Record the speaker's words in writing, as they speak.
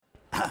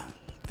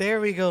There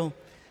we go.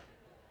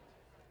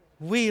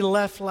 We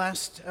last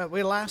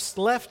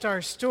left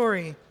our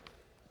story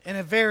in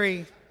a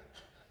very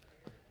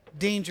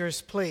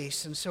dangerous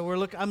place, and so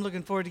I'm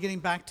looking forward to getting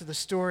back to the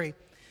story.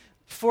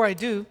 Before I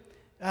do,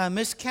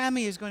 Miss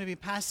Cammie is going to be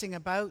passing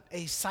about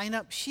a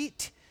sign-up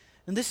sheet,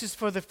 and this is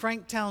for the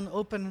Franktown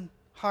Open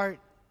Heart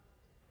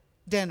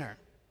Dinner.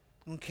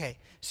 Okay,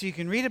 so you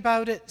can read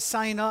about it,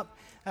 sign up.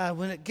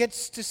 When it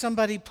gets to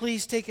somebody,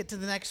 please take it to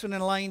the next one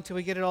in line until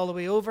we get it all the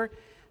way over.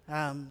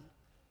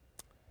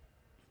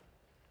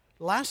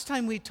 Last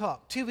time we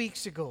talked, 2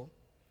 weeks ago,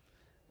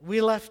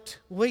 we left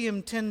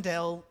William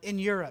Tyndale in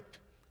Europe,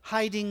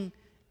 hiding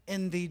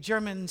in the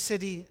German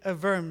city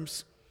of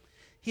Worms.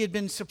 He had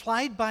been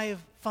supplied by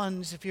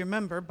funds, if you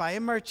remember, by a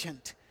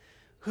merchant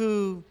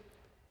who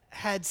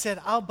had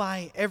said, "I'll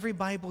buy every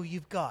Bible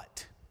you've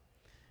got,"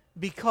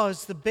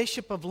 because the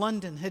Bishop of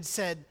London had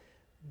said,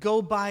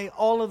 "Go buy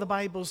all of the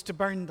Bibles to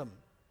burn them."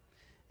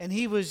 And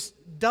he was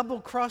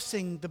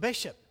double-crossing the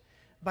bishop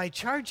by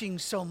charging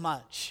so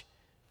much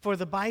for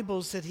the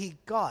Bibles that he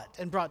got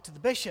and brought to the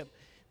bishop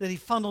that he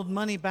funneled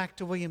money back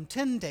to William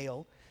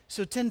Tyndale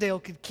so Tyndale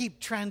could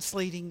keep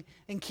translating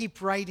and keep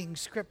writing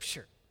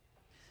Scripture.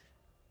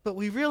 But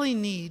we really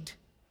need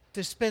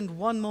to spend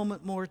one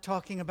moment more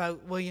talking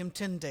about William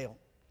Tyndale.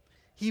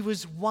 He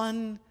was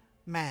one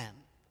man,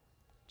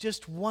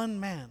 just one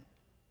man.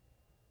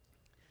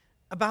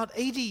 About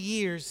 80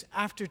 years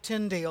after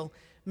Tyndale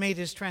made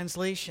his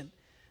translation,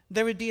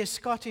 there would be a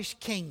Scottish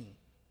king,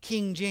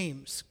 King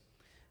James.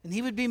 And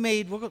he would be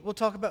made, we'll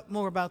talk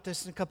more about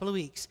this in a couple of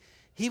weeks,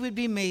 he would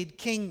be made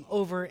king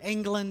over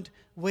England,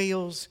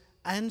 Wales,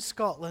 and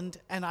Scotland,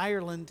 and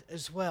Ireland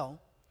as well.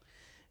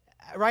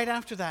 Right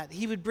after that,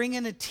 he would bring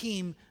in a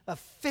team of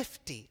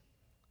 50,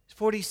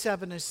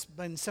 47 is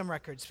in some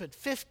records, but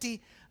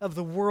 50 of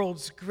the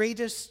world's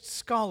greatest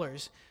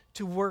scholars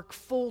to work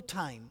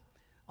full-time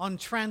on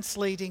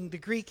translating the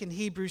Greek and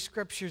Hebrew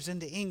scriptures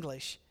into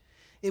English.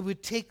 It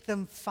would take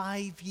them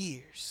 5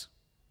 years.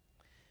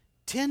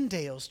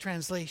 Tyndale's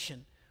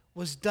translation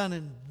was done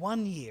in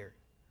 1 year,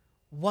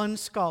 one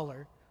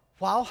scholar,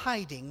 while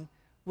hiding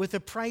with a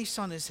price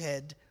on his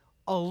head,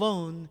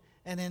 alone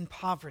and in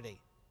poverty.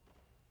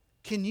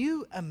 Can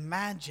you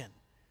imagine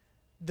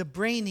the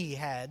brain he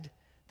had,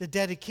 the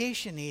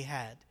dedication he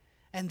had,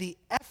 and the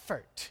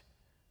effort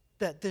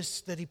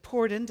that he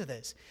poured into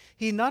this?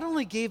 He not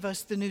only gave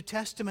us the New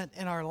Testament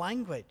in our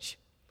language,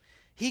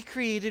 he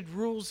created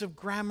rules of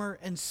grammar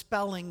and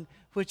spelling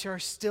which are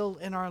still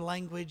in our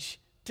language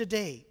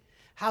today.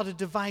 How to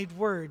divide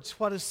words,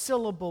 what a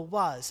syllable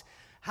was,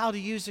 how to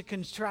use a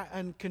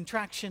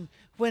contraction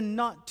when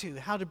not to,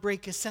 how to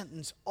break a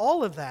sentence.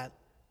 All of that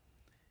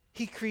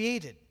he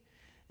created.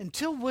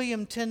 Until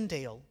William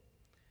Tyndale,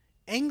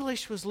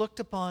 English was looked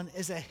upon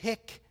as a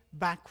hick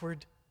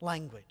backward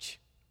language.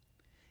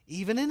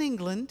 Even in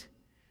England,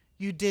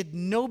 you did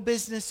no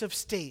business of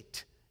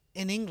state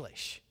in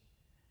English.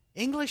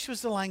 English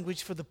was the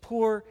language for the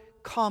poor,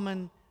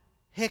 common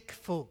hick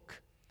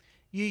folk.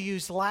 You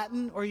used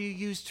Latin or you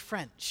used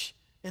French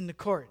in the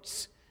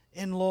courts,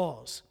 in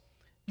laws.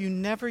 You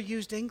never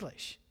used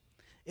English.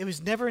 It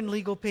was never in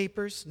legal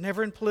papers,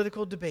 never in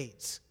political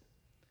debates.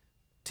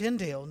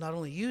 Tyndale not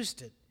only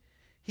used it,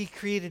 he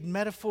created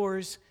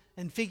metaphors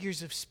and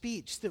figures of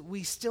speech that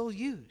we still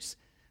use,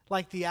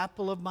 like the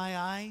apple of my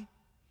eye,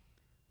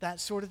 that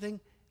sort of thing.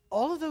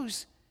 All of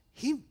those,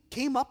 he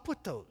came up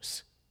with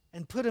those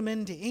and put them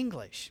into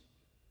English.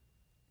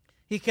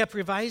 He kept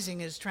revising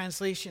his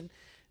translation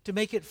to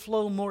make it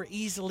flow more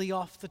easily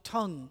off the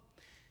tongue.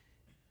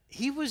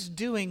 He was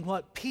doing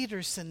what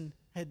Peterson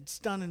had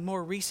done in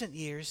more recent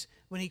years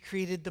when he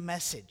created the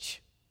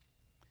Message.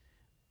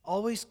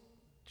 Always,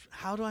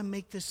 how do I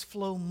make this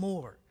flow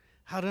more?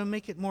 How do I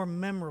make it more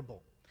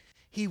memorable?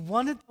 He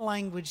wanted the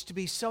language to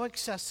be so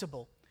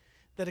accessible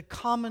that a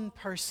common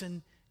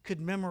person could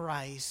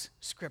memorize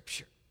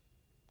Scripture.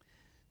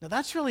 Now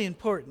that's really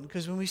important,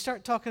 because when we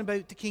start talking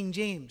about the King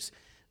James,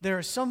 there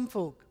are some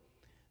folk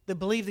that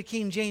believe the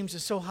King James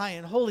is so high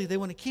and holy they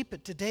want to keep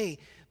it today,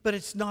 but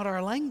it's not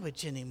our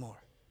language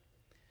anymore.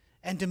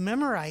 And to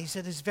memorize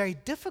it is very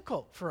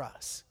difficult for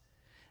us.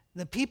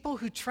 The people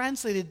who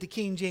translated the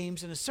King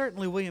James, and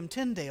certainly William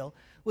Tyndale,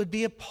 would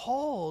be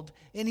appalled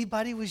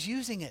anybody was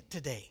using it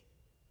today,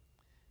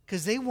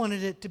 because they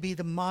wanted it to be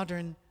the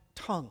modern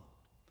tongue.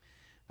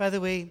 By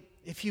the way,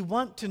 if you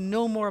want to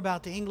know more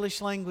about the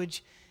English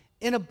language,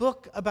 in a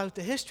book about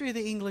the history of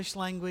the English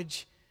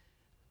language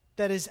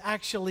that is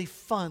actually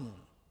fun,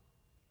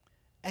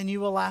 and you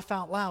will laugh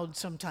out loud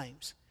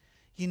sometimes,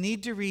 you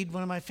need to read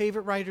one of my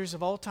favorite writers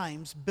of all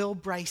times, Bill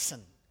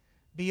Bryson,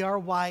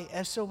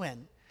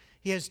 Bryson.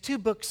 He has 2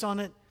 books on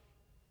it.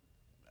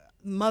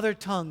 Mother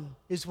Tongue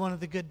is one of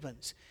the good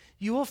ones.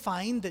 You will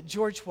find that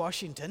George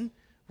Washington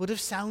would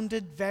have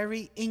sounded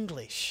very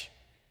English,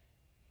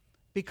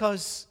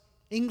 because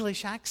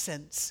English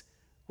accents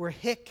were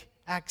hick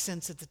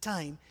accents at the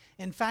time.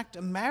 In fact,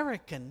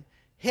 American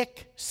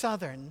hick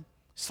Southern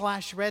 /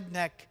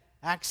 redneck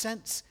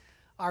accents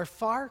are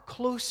far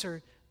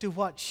closer to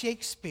what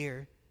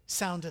Shakespeare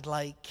sounded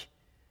like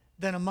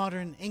than a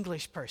modern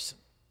English person.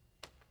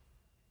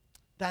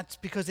 That's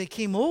because they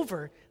came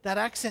over, that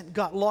accent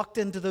got locked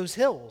into those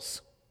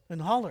hills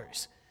and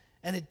hollers,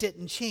 and it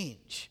didn't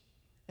change.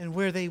 And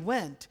where they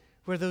went,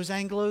 where those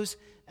Anglos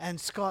and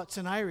Scots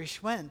and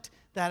Irish went,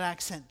 that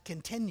accent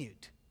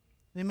continued.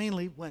 They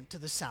mainly went to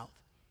the south.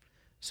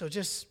 So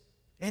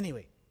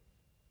anyway,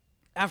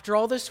 after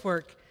all this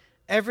work,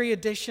 every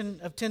edition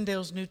of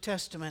Tyndale's New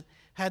Testament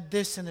had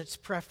this in its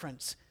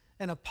preference: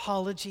 an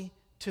apology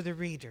to the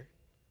reader.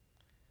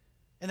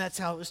 And that's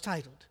how it was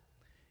titled.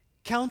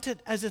 Count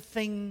it as a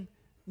thing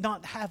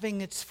not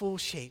having its full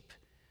shape,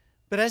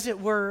 but as it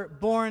were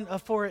born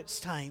afore its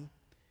time,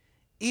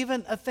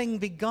 even a thing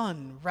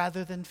begun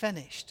rather than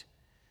finished.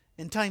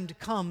 In time to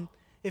come,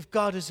 if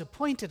God has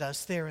appointed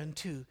us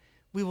thereunto,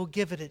 we will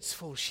give it its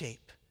full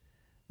shape.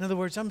 In other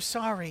words, I'm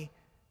sorry,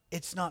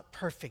 it's not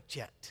perfect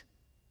yet.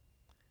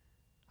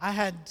 I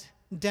had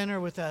dinner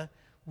with a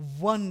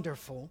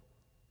wonderful,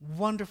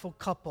 wonderful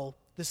couple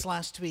this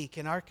last week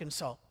in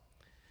Arkansas.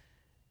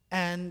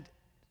 And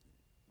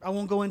I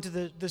won't go into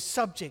the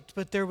subject,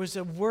 but there was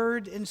a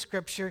word in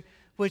Scripture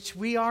which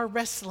we are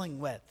wrestling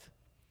with.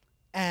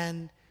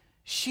 And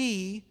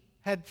she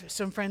had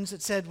some friends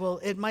that said, well,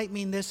 it might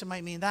mean this, it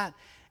might mean that.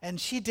 And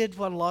she did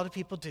what a lot of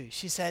people do.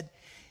 She said,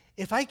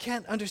 if I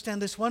can't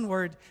understand this one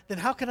word, then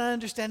how can I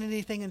understand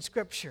anything in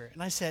Scripture?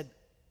 And I said,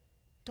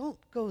 don't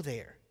go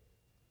there.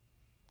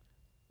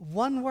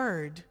 One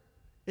word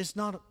is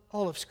not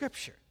all of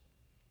Scripture.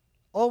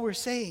 All we're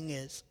saying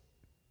is,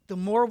 the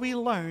more we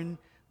learn,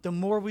 the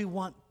more we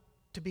want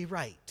to be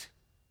right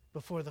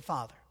before the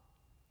Father.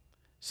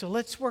 So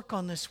let's work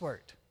on this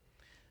word.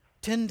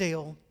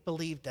 Tyndale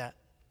believed that.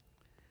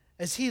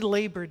 As he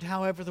labored,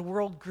 however, the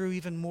world grew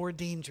even more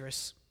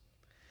dangerous.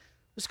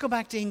 Let's go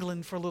back to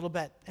England for a little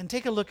bit and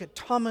take a look at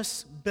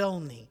Thomas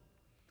Bilney.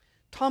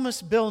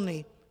 Thomas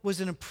Bilney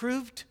was an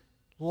approved,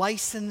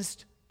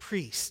 licensed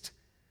priest.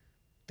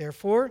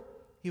 Therefore,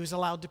 he was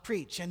allowed to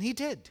preach, and he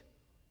did.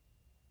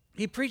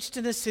 He preached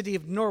in the city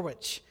of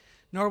Norwich.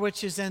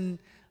 Norwich is in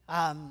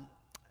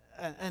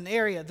an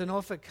area, the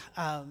Norfolk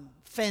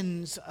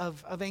Fens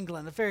of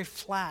England, a very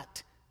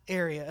flat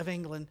area of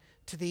England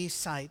to the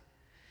east side.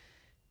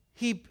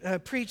 He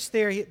preached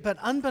there, but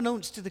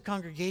unbeknownst to the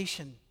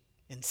congregation,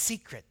 in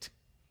secret,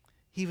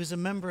 he was a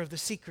member of the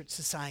secret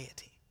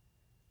society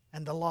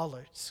and the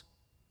Lollards.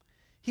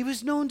 He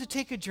was known to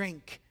take a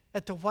drink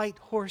at the White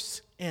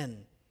Horse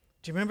Inn.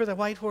 Do you remember the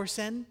White Horse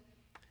Inn?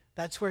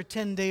 That's where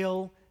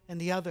Tyndale and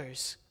the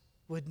others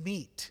would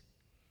meet.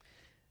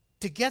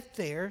 To get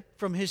there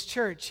from his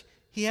church,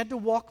 he had to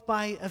walk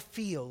by a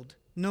field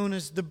known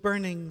as the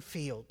Burning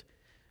Field,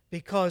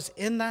 because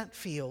in that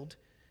field,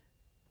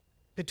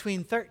 between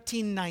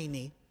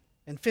 1390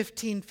 and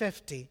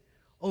 1550,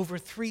 over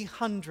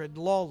 300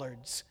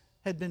 Lollards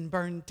had been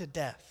burned to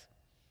death.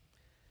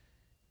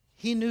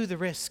 He knew the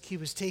risk he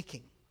was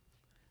taking,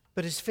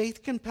 but his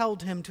faith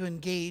compelled him to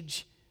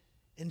engage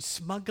in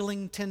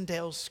smuggling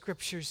Tyndale's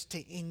scriptures to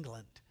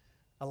England,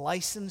 a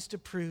licensed,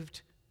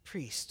 approved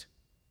priest.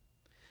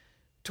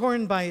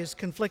 Torn by his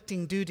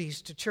conflicting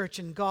duties to church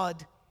and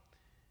God,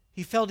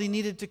 he felt he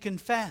needed to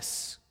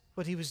confess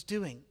what he was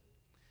doing.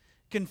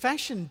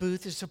 Confession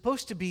booth is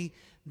supposed to be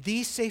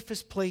the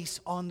safest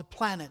place on the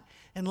planet.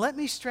 And let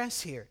me stress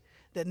here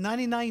that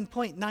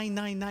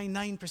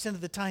 99.9999%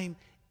 of the time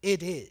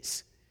it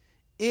is.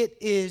 It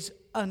is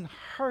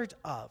unheard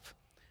of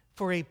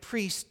for a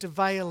priest to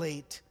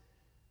violate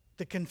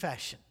the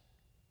confession.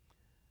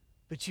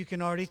 But you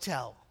can already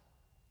tell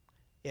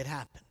it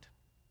happened.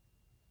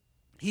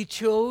 He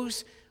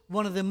chose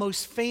one of the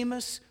most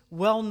famous,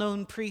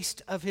 well-known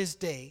priests of his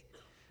day,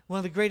 one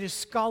of the greatest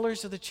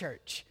scholars of the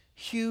church,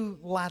 Hugh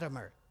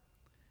Latimer.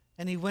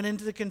 And he went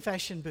into the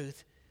confession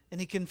booth and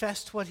he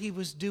confessed what he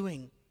was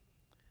doing.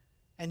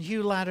 And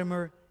Hugh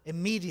Latimer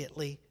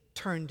immediately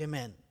turned him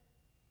in.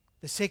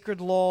 The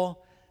sacred law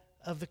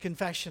of the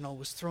confessional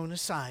was thrown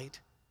aside.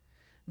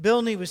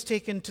 Bilney was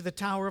taken to the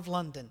Tower of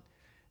London,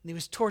 and he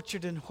was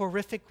tortured in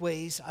horrific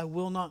ways I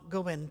will not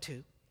go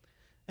into,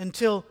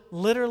 until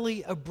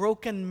literally a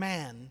broken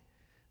man,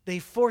 they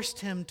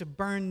forced him to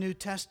burn New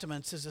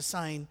Testaments as a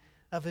sign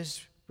of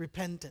his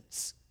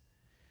repentance.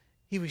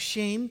 He was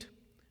shamed,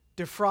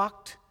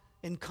 defrocked,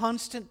 in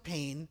constant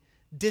pain,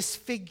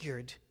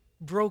 disfigured,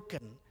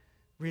 broken.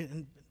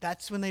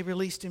 That's when they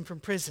released him from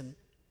prison.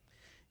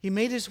 He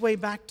made his way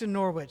back to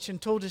Norwich and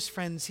told his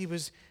friends he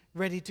was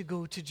ready to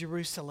go to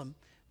Jerusalem,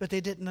 but they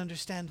didn't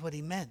understand what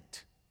he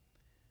meant.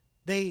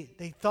 They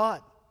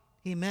thought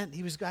he meant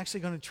he was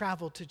actually going to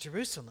travel to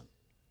Jerusalem.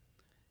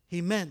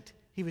 He meant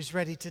he was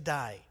ready to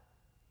die.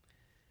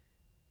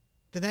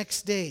 The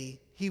next day,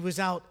 he was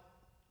out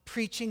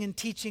preaching and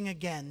teaching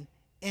again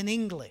in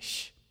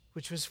English,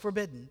 which was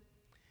forbidden,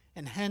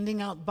 and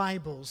handing out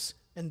Bibles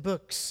and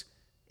books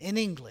in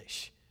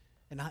English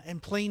in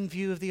plain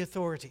view of the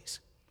authorities.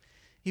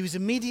 He was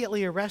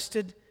immediately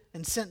arrested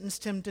and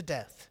sentenced him to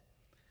death.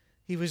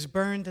 He was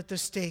burned at the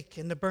stake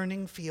in the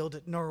burning field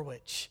at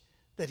Norwich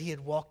that he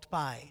had walked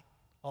by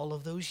all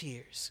of those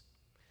years.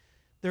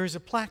 There is a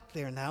plaque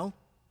there now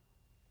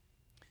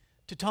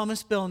to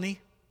Thomas Bilney,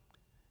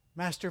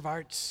 Master of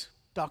Arts,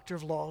 Doctor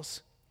of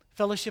Laws,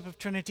 Fellowship of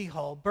Trinity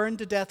Hall, burned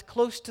to death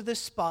close to this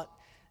spot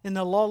in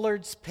the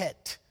Lollards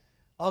Pit,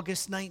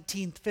 August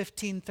 19th,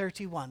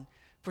 1531,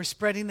 for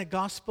spreading the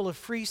gospel of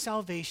free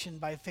salvation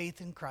by faith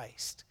in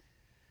Christ.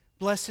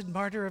 Blessed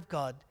martyr of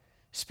God,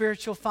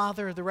 spiritual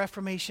father of the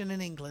Reformation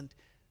in England,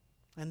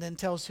 and then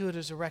tells who it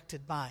is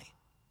erected by.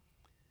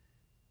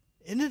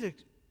 Isn't it a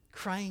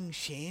crying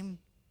shame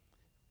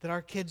that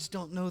our kids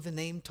don't know the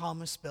name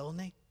Thomas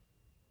Bilney,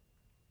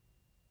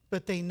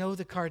 but they know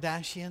the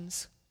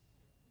Kardashians,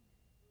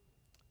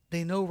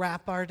 they know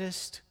rap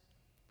artists,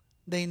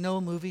 they know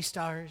movie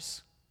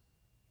stars?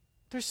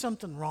 There's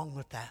something wrong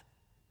with that.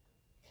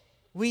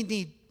 We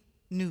need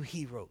new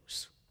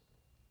heroes.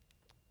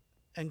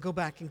 And go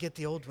back and get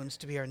the old ones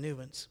to be our new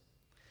ones.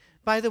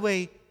 By the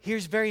way,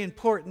 here's very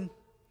important.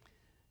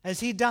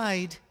 As he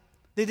died,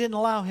 they didn't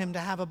allow him to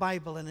have a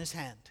Bible in his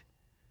hand.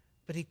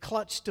 But he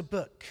clutched a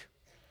book,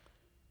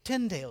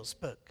 Tyndale's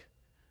book,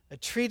 a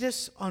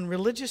treatise on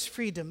religious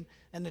freedom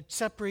and the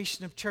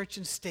separation of church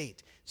and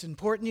state. It's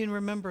important you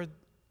remember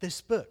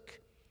this book.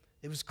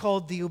 It was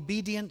called The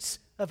Obedience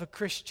of a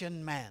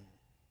Christian Man.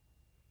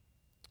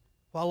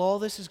 While all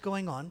this is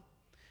going on,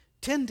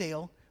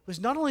 Tyndale was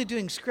not only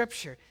doing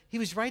scripture, he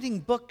was writing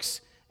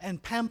books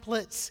and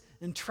pamphlets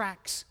and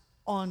tracts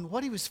on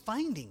what he was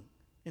finding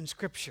in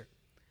scripture.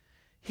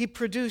 He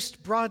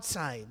produced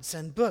broadsides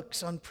and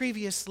books on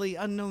previously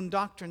unknown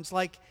doctrines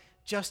like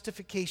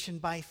justification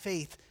by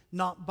faith,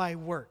 not by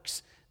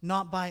works,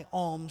 not by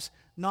alms,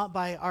 not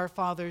by Our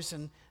Fathers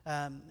and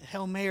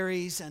Hail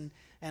Marys and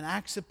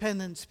acts of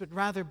penance, but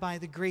rather by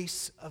the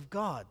grace of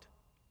God.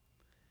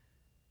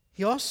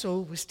 He also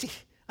was,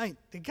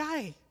 the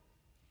guy,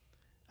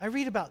 I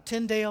read about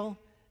Tyndale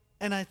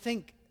and I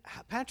think,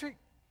 Patrick,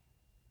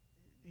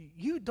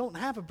 you don't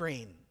have a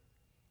brain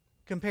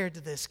compared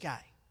to this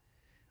guy.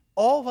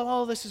 While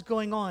all this is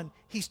going on,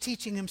 he's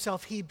teaching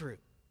himself Hebrew.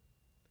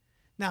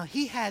 Now,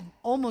 he had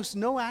almost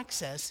no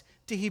access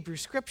to Hebrew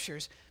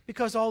scriptures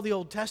because all the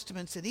Old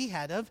Testaments that he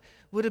had of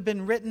would have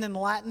been written in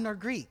Latin or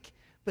Greek.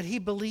 But he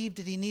believed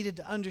that he needed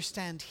to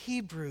understand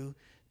Hebrew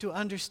to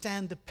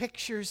understand the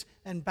pictures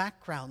and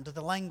background of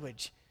the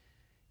language.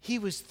 He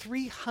was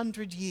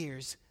 300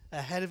 years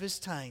ahead of his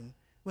time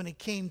when it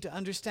came to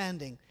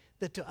understanding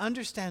that to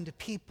understand a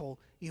people,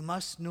 you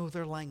must know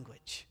their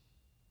language.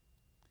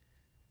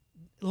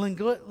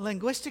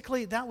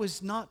 Linguistically, that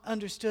was not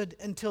understood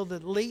until the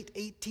late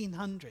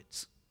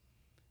 1800s.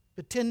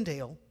 But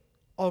Tyndale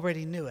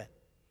already knew it.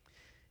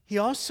 He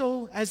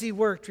also, as he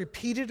worked,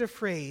 repeated a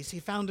phrase he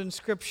found in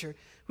Scripture,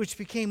 which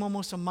became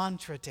almost a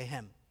mantra to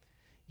him.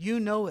 You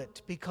know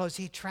it because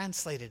he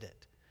translated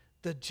it.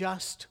 The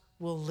just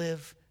will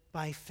live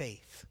by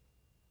faith.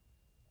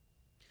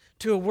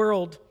 To a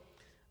world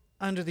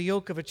under the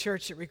yoke of a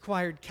church that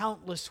required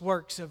countless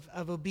works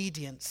of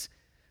obedience,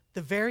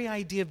 the very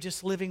idea of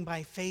just living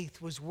by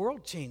faith was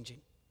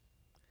world-changing.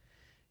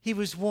 He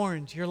was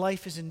warned, your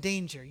life is in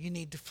danger, you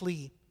need to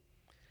flee.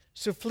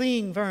 So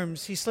fleeing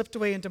Worms, he slipped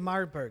away into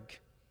Marburg.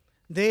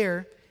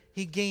 There,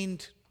 he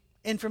gained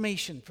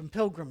information from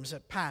pilgrims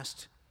that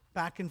passed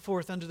back and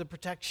forth under the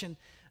protection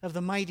of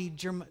the mighty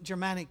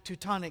Germanic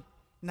Teutonic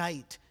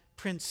knight,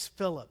 Prince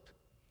Philip.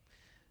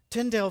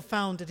 Tyndale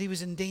found that he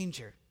was in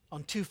danger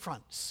on two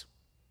fronts.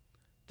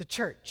 The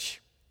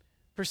church,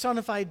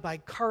 personified by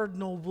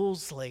Cardinal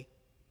Wolsey,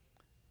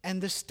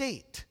 and the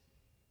state,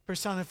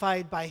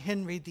 personified by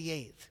Henry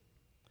VIII.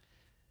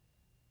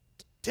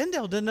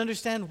 Tyndale didn't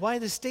understand why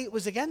the state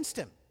was against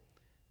him.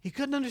 He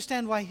couldn't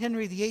understand why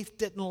Henry VIII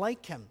didn't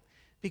like him,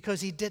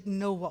 because he didn't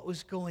know what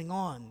was going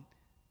on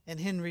in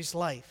Henry's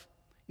life.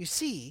 You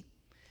see,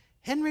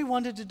 Henry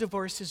wanted to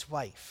divorce his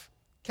wife,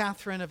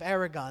 Catherine of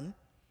Aragon,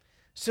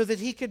 so that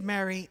he could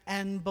marry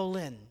Anne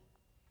Boleyn.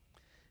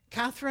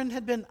 Catherine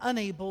had been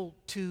unable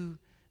to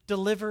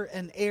deliver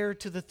an heir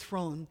to the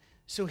throne,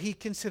 so he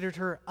considered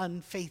her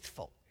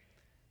unfaithful.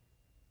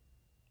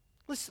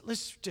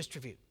 Let's just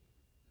review.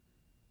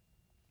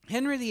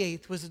 Henry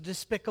VIII was a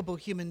despicable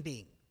human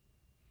being.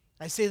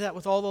 I say that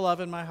with all the love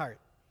in my heart.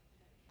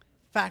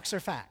 Facts are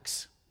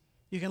facts.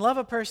 You can love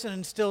a person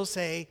and still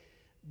say,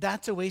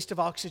 that's a waste of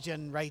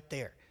oxygen right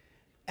there.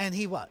 And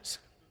he was.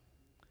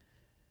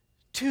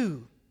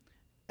 2,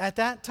 at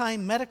that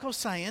time, medical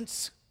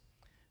science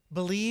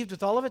believed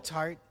with all of its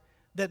heart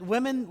that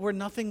women were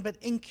nothing but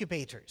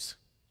incubators,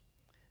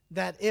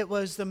 that it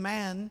was the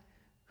man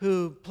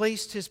who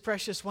placed his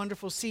precious,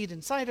 wonderful seed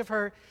inside of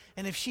her,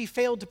 and if she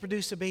failed to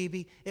produce a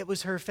baby, it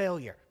was her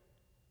failure.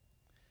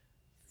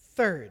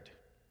 3rd,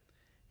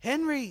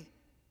 Henry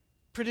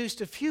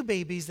produced a few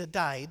babies that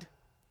died,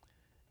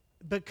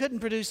 but couldn't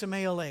produce a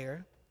male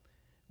heir.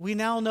 We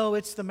now know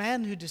it's the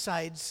man who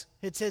decides,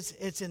 it's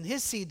in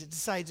his seed that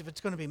decides if it's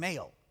going to be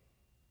male,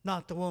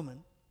 not the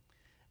woman.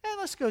 And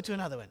let's go to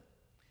another one.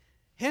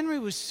 Henry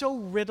was so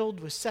riddled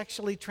with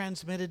sexually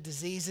transmitted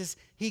diseases,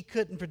 he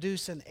couldn't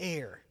produce an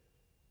heir,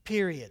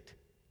 period.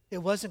 It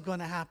wasn't going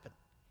to happen.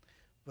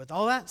 With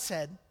all that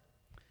said,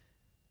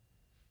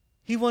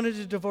 He wanted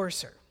to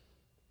divorce her.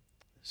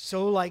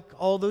 So like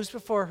all those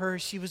before her,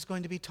 she was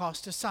going to be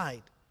tossed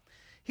aside.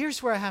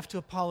 Here's where I have to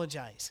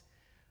apologize.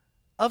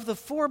 Of the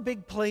 4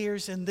 big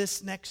players in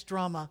this next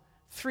drama,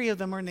 3 of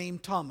them are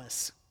named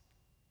Thomas.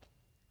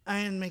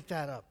 I didn't make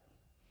that up.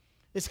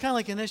 It's kind of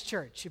like in this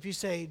church. If you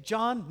say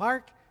John,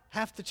 Mark,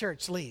 half the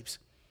church leaves.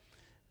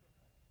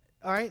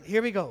 All right,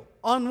 here we go.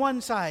 On one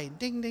side,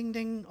 ding, ding,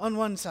 ding, on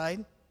one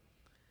side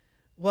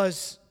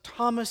was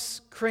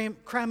Thomas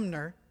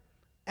Cranmer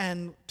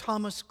and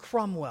Thomas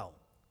Cromwell.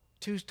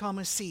 2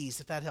 Thomas C's,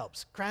 if that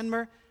helps.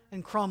 Cranmer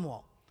and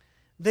Cromwell.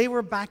 They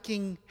were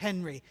backing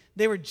Henry.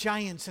 They were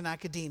giants in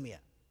academia.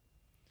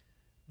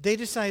 They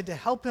decided to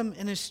help him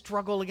in his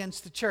struggle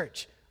against the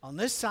church. On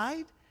this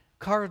side,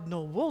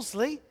 Cardinal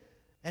Wolsey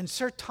and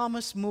Sir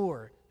Thomas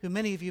More, who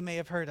many of you may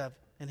have heard of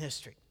in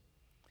history.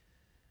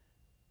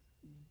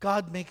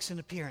 God makes an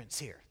appearance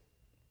here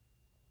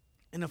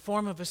in the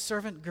form of a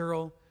servant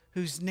girl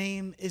whose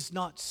name is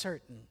not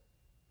certain.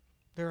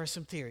 There are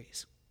some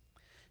theories.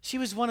 She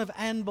was one of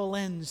Anne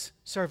Boleyn's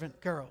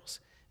servant girls.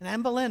 And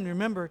Anne Boleyn,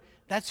 remember,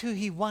 that's who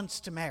he wants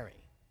to marry.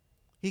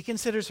 He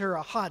considers her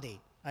a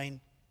hottie. I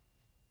mean,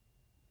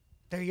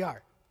 there you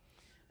are.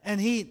 And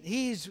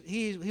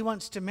he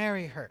wants to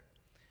marry her.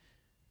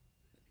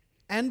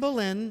 Anne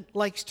Boleyn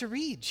likes to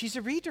read. She's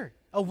a reader.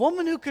 A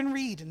woman who can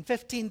read in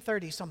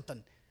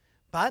 1530-something.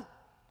 But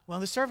one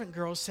of the servant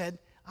girls said,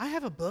 I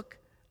have a book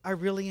I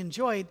really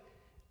enjoyed.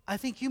 I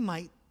think you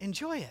might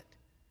enjoy it.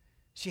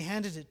 She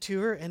handed it to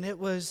her, and it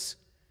was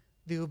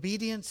The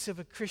Obedience of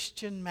a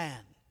Christian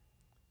Man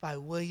by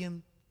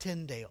William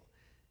Tyndale.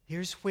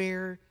 Here's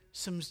where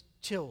some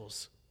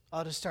chills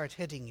ought to start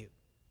hitting you.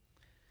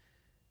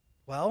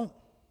 Well,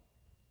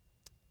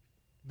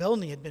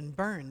 Bilney had been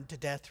burned to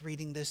death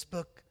reading this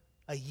book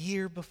a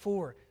year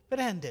before, but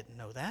Anne didn't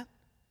know that.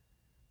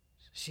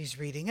 She's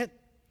reading it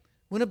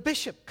when a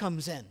bishop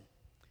comes in,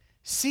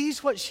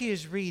 sees what she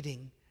is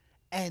reading,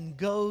 and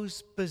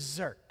goes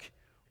berserk,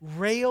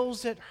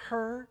 rails at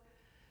her,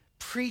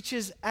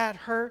 preaches at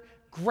her,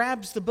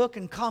 grabs the book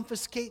and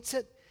confiscates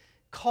it,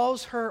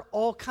 calls her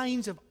all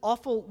kinds of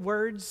awful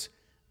words,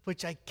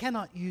 which I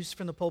cannot use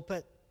from the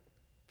pulpit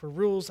for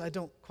rules I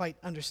don't quite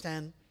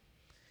understand,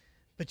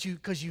 but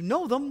because you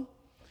know them.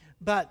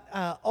 But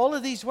all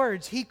of these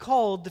words he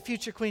called the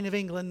future Queen of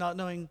England, not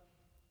knowing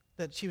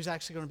that she was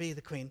actually going to be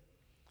the Queen.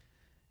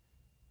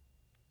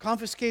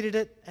 Confiscated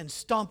it and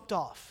stomped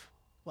off.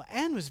 Well,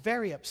 Anne was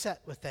very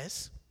upset with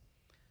this,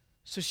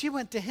 so she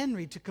went to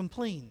Henry to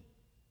complain.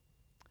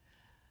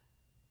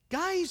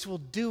 Guys will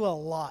do a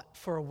lot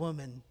for a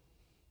woman,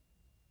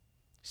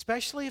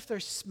 especially if they're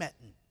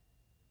smitten.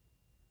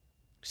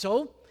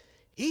 So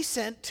he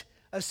sent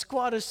a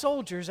squad of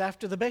soldiers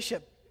after the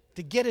bishop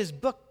to get his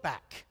book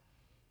back,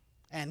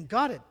 and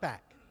got it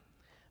back.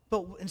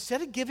 But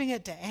instead of giving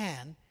it to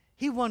Anne,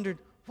 he wondered,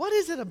 what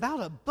is it about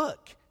a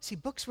book? See,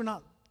 books were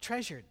not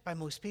treasured by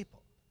most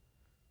people.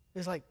 It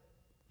was like,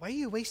 why are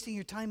you wasting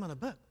your time on a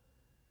book?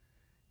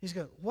 He's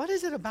going, what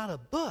is it about a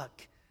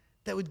book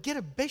that would get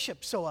a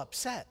bishop so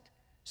upset?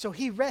 So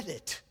he read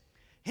it.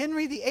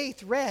 Henry VIII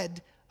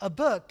read a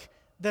book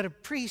that a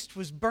priest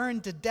was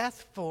burned to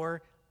death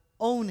for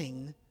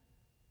owning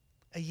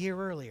a year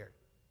earlier.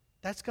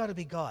 That's got to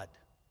be God.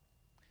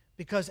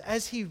 Because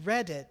as he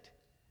read it,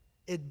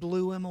 it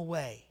blew him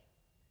away.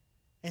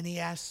 And he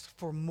asked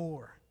for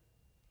more.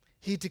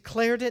 He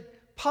declared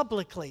it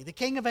publicly, the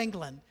King of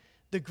England,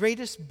 the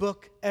greatest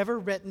book ever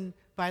written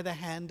by the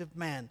hand of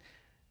man.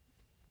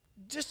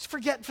 Just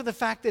forget for the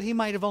fact that he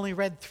might have only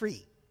read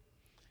 3.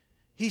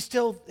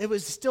 It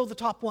was still the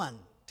top one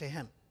to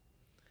him.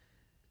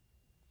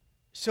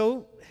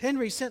 So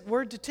Henry sent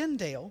word to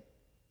Tyndale.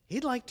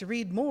 He'd like to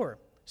read more.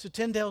 So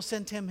Tyndale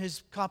sent him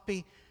his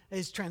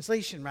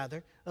translation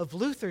of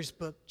Luther's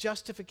book,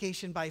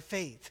 Justification by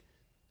Faith.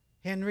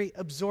 Henry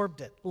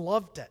absorbed it,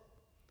 loved it.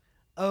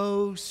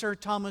 Oh, Sir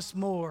Thomas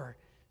More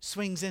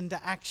swings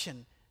into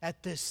action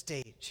at this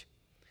stage.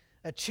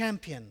 A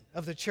champion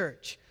of the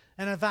church,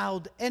 an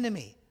avowed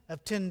enemy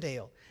of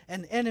Tyndale,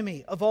 an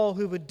enemy of all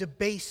who would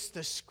debase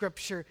the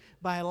scripture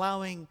by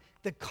allowing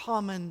the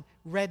common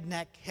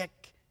redneck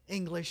hick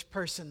English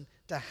person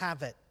to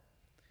have it.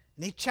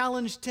 And he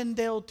challenged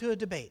Tyndale to a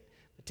debate.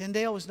 But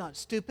Tyndale was not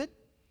stupid.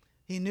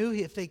 He knew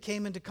if they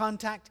came into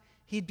contact,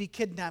 he'd be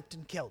kidnapped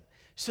and killed.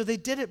 So they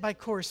did it by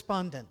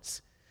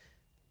correspondence.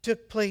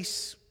 Took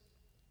place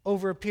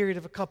over a period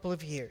of a couple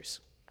of years.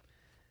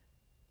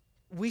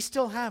 We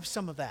still have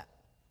some of that.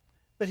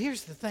 But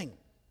here's the thing.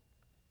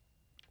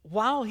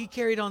 While he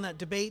carried on that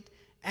debate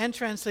and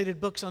translated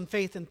books on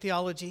faith and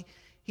theology,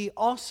 he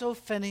also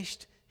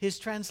finished his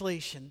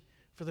translation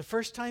for the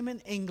first time in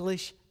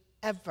English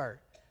ever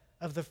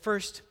of the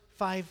first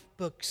 5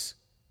 books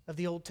of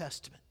the Old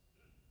Testament.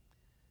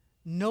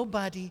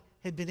 Nobody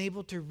had been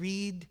able to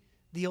read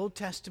the Old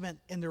Testament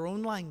in their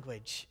own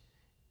language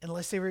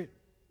unless they were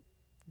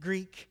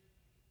Greek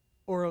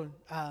or,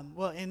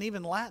 and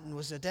even Latin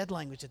was a dead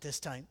language at this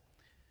time.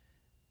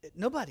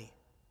 Nobody.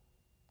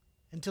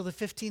 Until the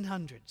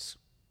 1500s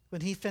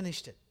when he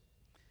finished it.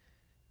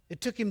 It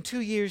took him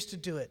 2 years to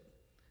do it.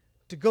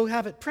 To go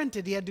have it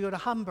printed, he had to go to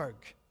Hamburg.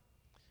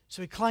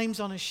 So he climbs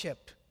on a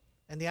ship,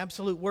 and the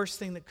absolute worst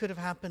thing that could have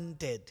happened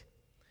did.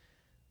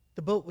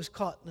 The boat was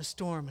caught in a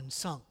storm and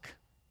sunk.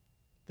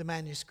 The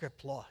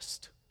manuscript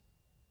lost.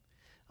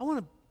 I want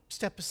to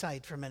step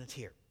aside for a minute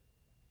here.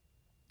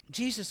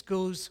 Jesus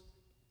goes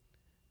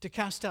to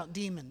cast out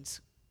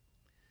demons,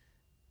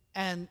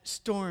 and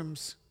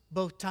storms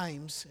both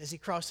times as he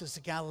crosses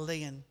the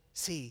Galilean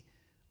Sea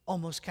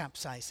almost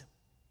capsize him.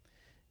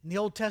 In the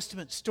Old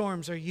Testament,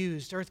 storms are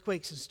used,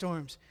 earthquakes and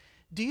storms.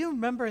 Do you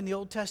remember in the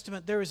Old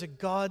Testament there is a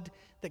God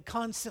that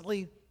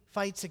constantly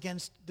fights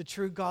against the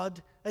true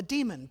God? A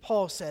demon,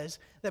 Paul says,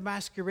 that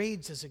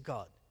masquerades as a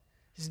god.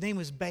 His name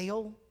was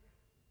Baal.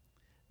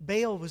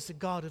 Baal was the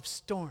god of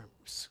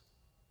storms.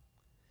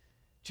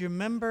 Do you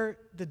remember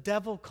the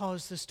devil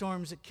caused the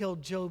storms that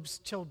killed Job's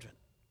children?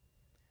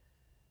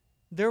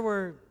 There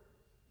were,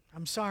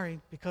 I'm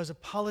sorry, because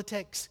of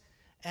politics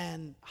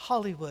and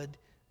Hollywood,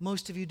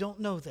 most of you don't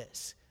know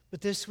this, but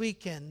this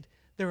weekend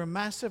there were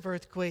massive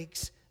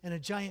earthquakes and a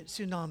giant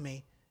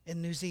tsunami in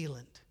New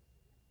Zealand.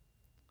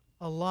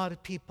 A lot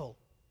of people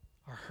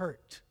are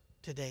hurt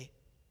today.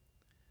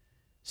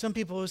 Some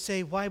people will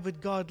say, why would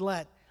God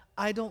let?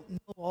 I don't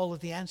know all of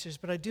the answers,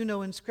 but I do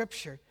know in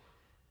Scripture,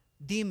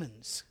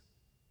 demons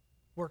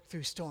work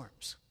through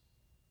storms.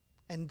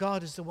 And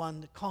God is the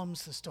one that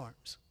calms the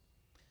storms.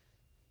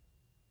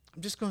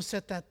 I'm just going to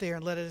set that there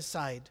and let it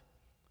aside.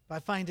 But I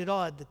find it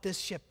odd that this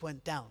ship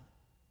went down.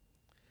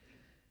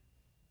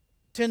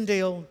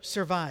 Tyndale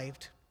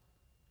survived.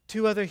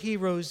 2 other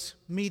heroes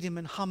meet him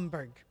in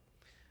Hamburg.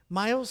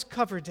 Miles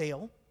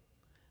Coverdale,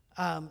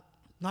 not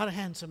a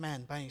handsome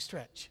man by any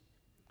stretch,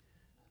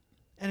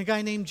 and a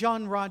guy named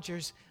John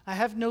Rogers. I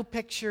have no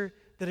picture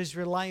that is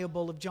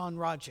reliable of John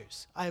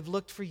Rogers. I have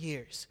looked for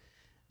years.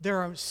 There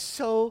are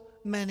so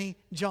many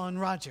John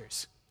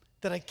Rogers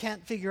that I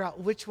can't figure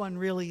out which one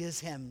really is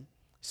him.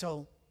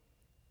 So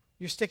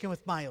you're sticking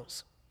with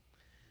Miles.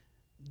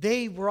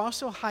 They were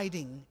also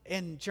hiding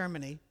in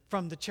Germany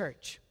from the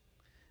church.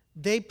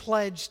 They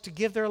pledged to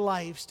give their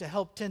lives to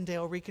help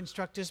Tyndale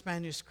reconstruct his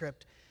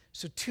manuscript.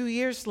 So 2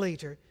 years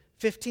later,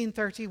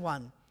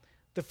 1531,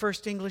 the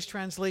first English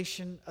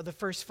translation of the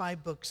first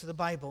 5 books of the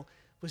Bible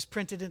was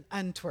printed in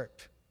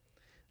Antwerp.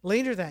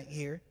 Later that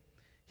year,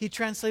 he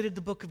translated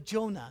the book of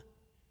Jonah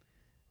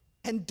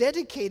and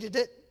dedicated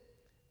it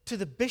to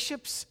the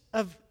bishops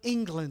of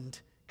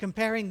England,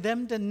 comparing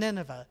them to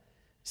Nineveh,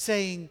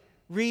 saying,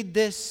 read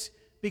this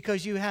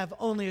because you have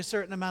only a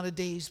certain amount of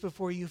days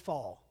before you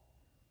fall.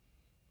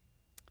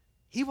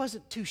 He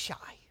wasn't too shy.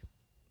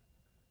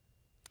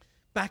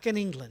 Back in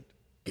England,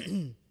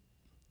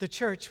 the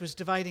church was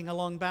dividing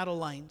along battle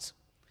lines.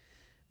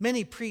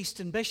 Many priests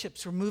and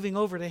bishops were moving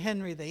over to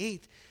Henry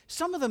VIII,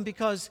 some of them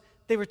because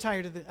they were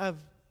tired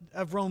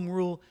of Rome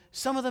rule,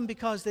 some of them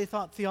because they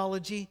thought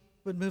theology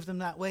would move them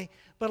that way,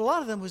 but a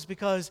lot of them was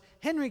because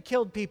Henry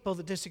killed people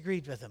that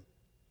disagreed with him.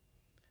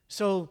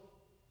 So,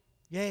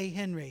 yay,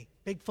 Henry,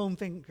 big foam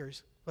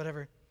fingers,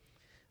 whatever.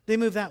 They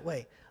moved that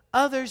way.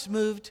 Others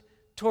moved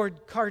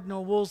toward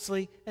Cardinal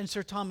Wolsey and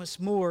Sir Thomas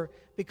More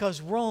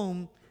because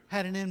Rome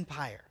had an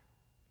empire,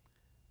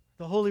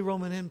 the Holy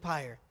Roman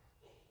Empire.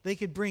 They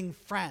could bring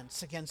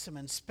France against them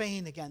and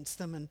Spain against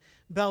them and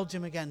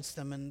Belgium against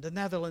them and the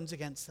Netherlands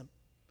against them.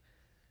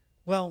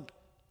 Well,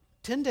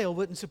 Tyndale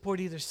wouldn't support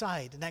either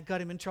side, and that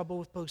got him in trouble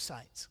with both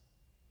sides.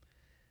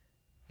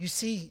 You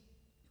see,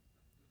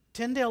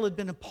 Tyndale had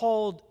been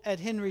appalled at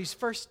Henry's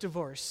first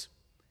divorce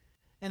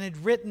and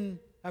had written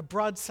a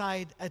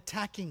broadside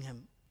attacking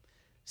him,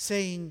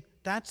 saying,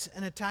 that's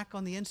an attack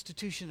on the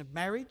institution of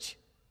marriage.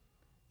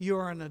 You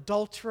are an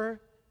adulterer,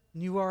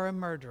 and you are a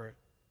murderer.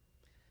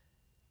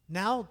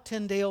 Now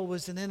Tyndale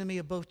was an enemy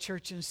of both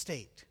church and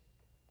state.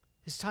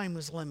 His time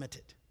was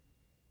limited.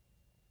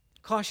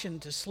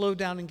 Cautioned to slow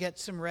down and get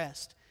some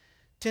rest,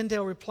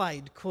 Tyndale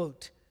replied,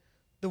 quote,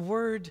 the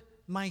word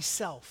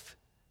myself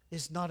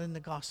is not in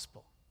the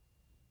gospel.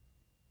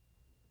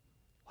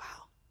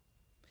 Wow.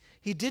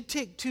 He did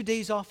take 2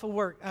 days off of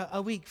work,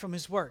 a week from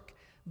his work,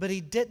 but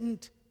he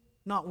didn't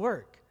not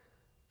work.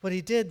 What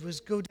he did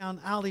was go down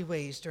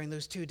alleyways during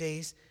those 2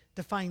 days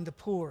to find the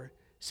poor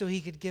so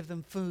he could give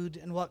them food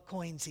and what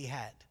coins he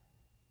had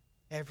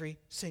every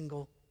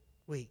single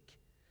week.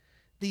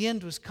 The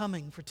end was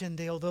coming for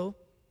Tyndale, though.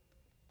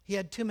 He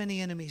had too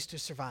many enemies to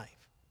survive.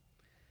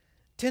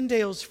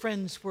 Tyndale's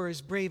friends were as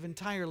brave and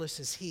tireless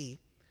as he.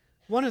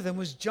 One of them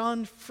was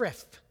John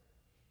Frith.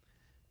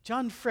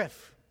 John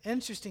Frith,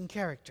 interesting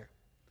character.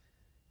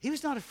 He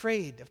was not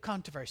afraid of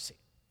controversy,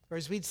 or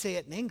as we'd say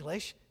it in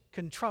English,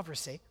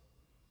 controversy.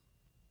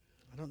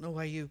 I don't know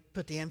why you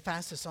put the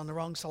emphasis on the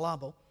wrong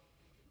syllable.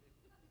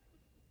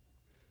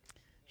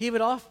 He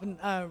would often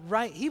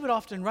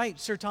write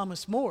Sir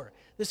Thomas More,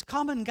 this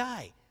common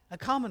guy, a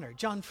commoner,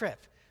 John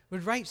Frith,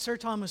 would write Sir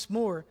Thomas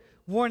More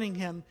warning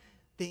him,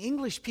 the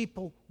English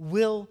people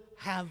will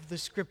have the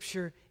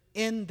Scripture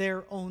in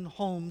their own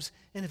homes,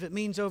 and if it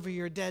means over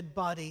your dead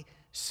body,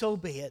 so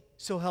be it,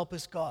 so help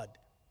us God.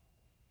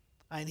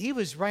 And he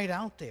was right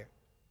out there.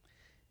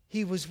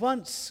 He was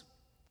once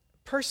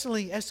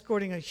personally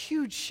escorting a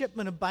huge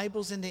shipment of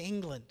Bibles into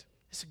England.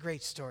 It's a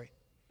great story.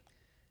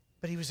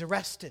 But he was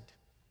arrested.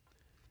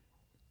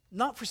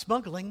 Not for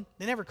smuggling.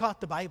 They never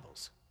caught the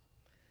Bibles.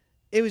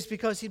 It was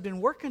because he'd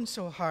been working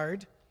so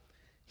hard.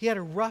 He had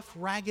a rough,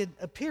 ragged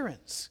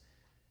appearance.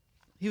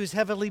 He was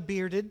heavily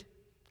bearded.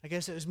 I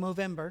guess it was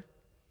Movember.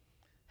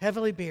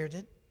 Heavily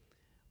bearded.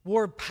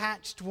 Wore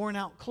patched,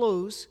 worn-out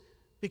clothes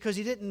because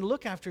he didn't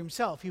look after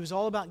himself. He was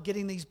all about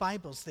getting these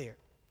Bibles there.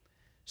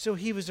 So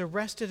he was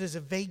arrested as a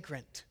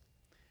vagrant.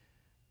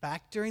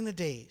 Back during the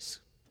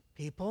days,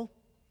 people,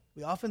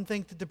 we often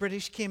think that the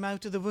British came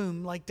out of the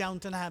womb like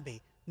Downton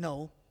Abbey.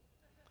 No.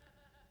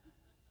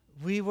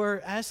 We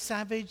were as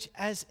savage,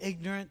 as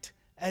ignorant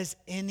as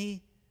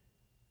any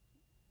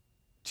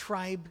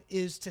tribe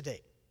is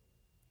today.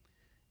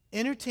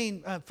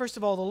 First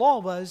of all, the law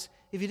was,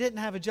 if you didn't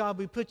have a job,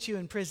 we put you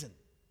in prison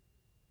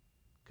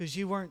because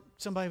you weren't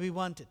somebody we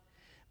wanted.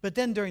 But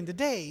then during the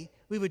day,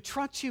 we would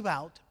trot you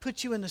out,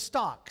 put you in the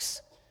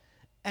stocks,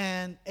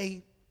 and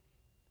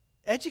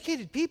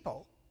educated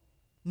people,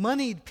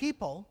 moneyed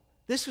people,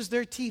 this was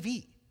their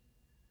TV.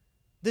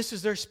 This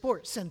was their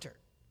sports center.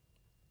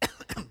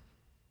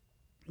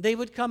 They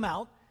would come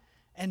out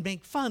and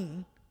make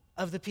fun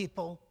of the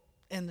people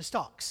in the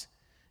stocks.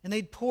 And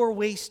they'd pour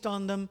waste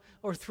on them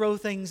or throw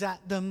things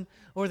at them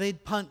or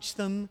they'd punch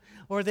them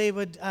or they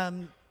would,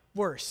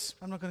 worse,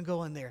 I'm not going to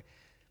go in there,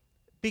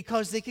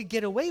 because they could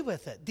get away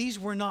with it. These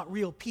were not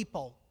real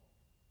people.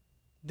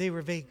 They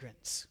were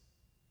vagrants.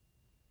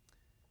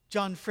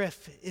 John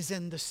Frith is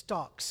in the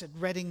stocks at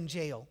Reading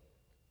Jail.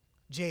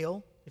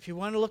 Jail, if you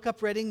want to look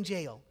up Reading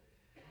Jail,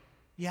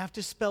 you have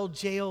to spell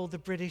jail the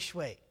British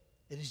way.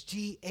 It is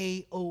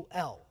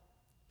G-A-O-L,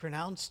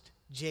 pronounced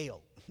jail.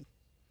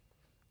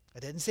 I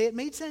didn't say it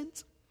made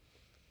sense.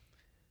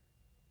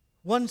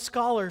 One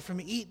scholar from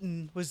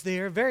Eton was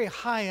there, very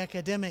high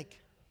academic,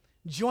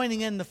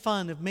 joining in the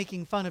fun of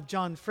making fun of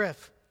John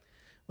Frith.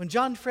 When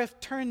John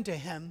Frith turned to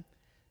him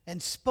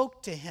and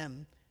spoke to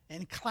him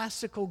in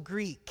classical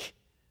Greek,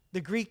 the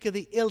Greek of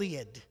the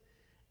Iliad,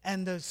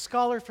 and the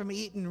scholar from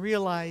Eton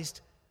realized,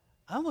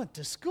 I went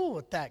to school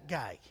with that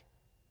guy.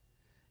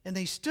 And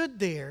they stood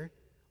there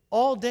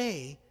all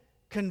day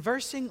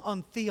conversing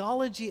on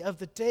theology of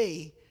the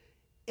day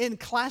in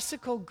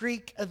classical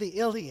Greek of the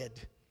Iliad.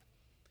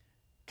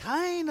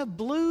 Kind of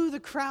blew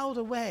the crowd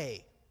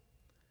away.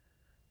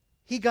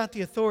 He got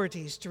the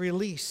authorities to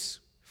release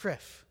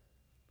Frith,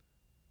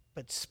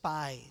 but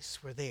spies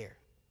were there.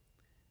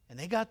 And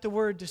they got the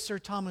word to Sir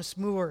Thomas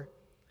More,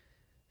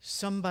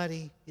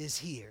 somebody is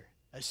here,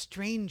 a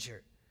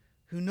stranger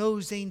who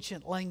knows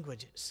ancient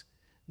languages.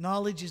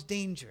 Knowledge is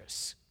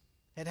dangerous.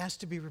 It has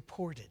to be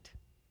reported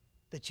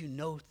that you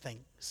know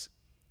things.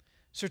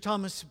 Sir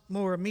Thomas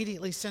More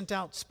immediately sent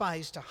out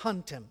spies to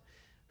hunt him.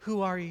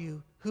 Who are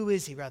you? Who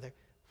is he, rather?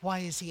 Why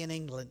is he in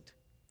England?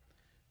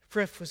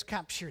 Frith was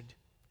captured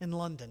in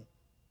London,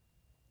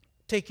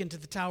 taken to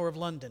the Tower of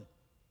London.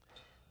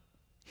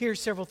 Here,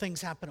 several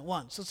things happen at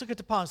once. Let's look at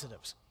the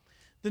positives.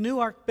 The new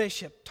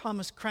Archbishop,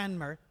 Thomas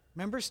Cranmer,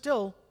 remember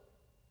still,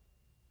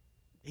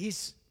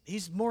 he's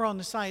more on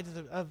the side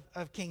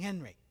of King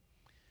Henry,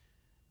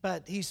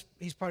 but he's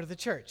part of the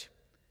church.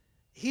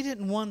 He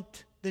didn't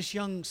want this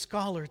young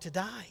scholar to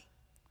die.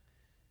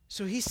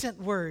 So he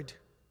sent word,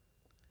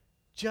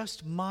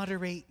 just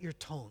moderate your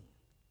tone.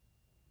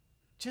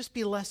 Just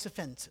be less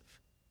offensive.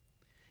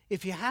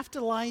 If you have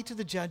to lie to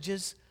the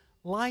judges,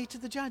 lie to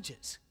the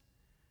judges.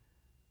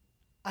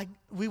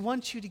 We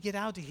want you to get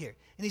out of here.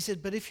 And he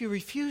said, but if you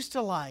refuse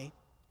to lie,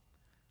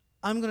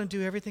 I'm going to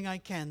do everything I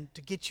can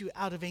to get you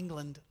out of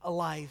England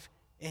alive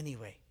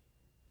anyway.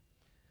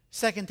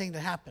 Second thing that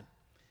happened.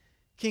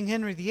 King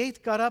Henry VIII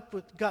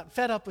got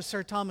fed up with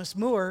Sir Thomas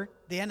More,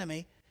 the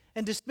enemy,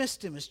 and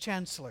dismissed him as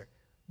chancellor.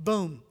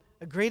 Boom.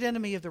 A great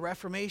enemy of the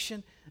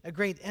Reformation, a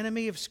great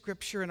enemy of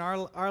Scripture in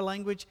our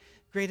language,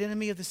 great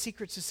enemy of the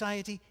secret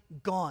society,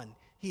 gone.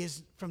 He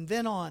is, from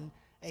then on,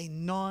 a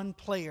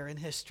non-player in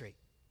history,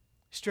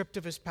 stripped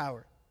of his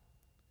power.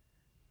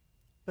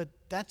 But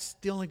that's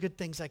the only good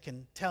things I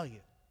can tell you.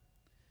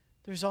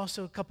 There's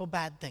also a couple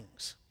bad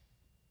things.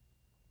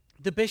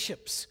 The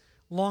bishops,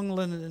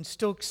 Longland and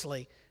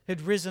Stokesley,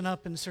 had risen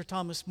up in Sir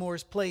Thomas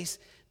More's place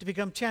to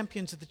become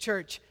champions of the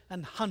church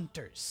and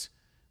hunters,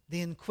 the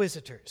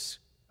inquisitors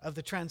of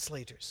the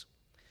translators.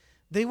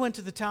 They went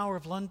to the Tower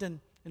of London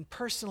and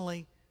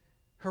personally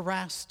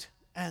harassed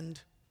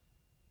and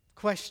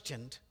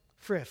questioned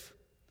Frith.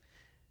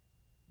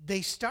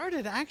 They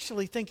started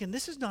actually thinking,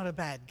 this is not a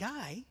bad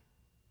guy.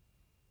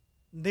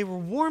 They were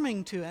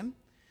warming to him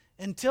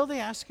until they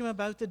asked him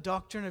about the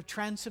doctrine of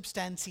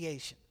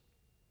transubstantiation.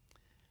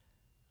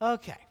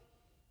 Okay.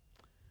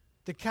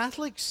 The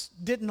Catholics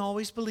didn't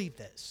always believe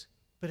this,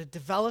 but it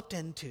developed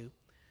into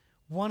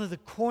one of the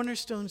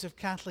cornerstones of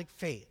Catholic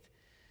faith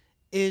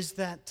is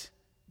that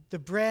the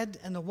bread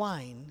and the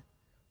wine,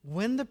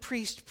 when the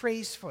priest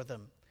prays for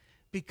them,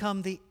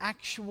 become the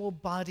actual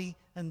body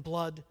and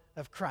blood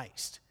of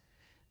Christ.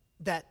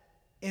 That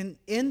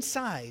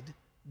inside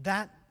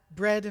that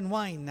bread and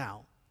wine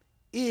now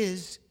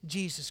is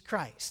Jesus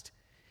Christ.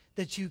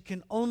 That you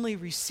can only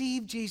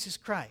receive Jesus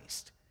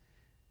Christ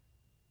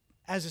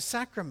as a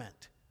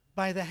sacrament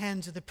by the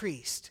hands of the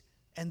priest.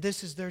 And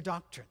this is their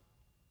doctrine.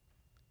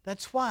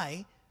 That's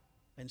why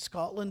in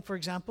Scotland, for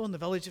example, in the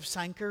village of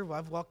Sanquhar, where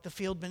I've walked the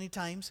field many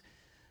times,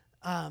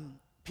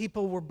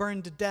 people were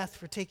burned to death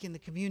for taking the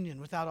communion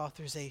without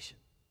authorization.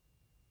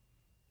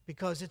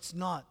 Because it's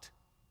not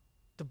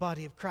the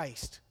body of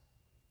Christ.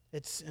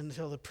 It's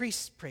until the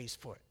priest prays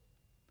for it.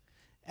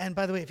 And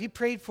by the way, if he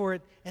prayed for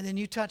it and then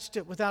you touched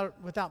it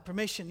without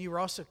permission, you were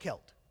also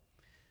killed.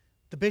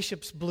 The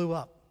bishops blew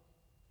up.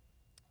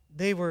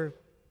 They were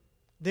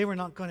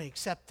not going to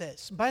accept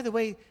this. And by the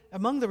way,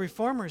 among the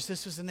reformers,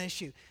 this was an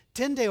issue.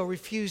 Tyndale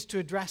refused to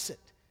address it.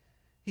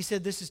 He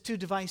said, this is too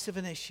divisive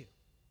an issue.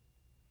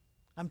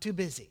 I'm too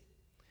busy.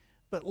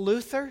 But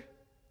Luther,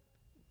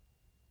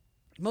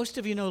 most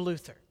of you know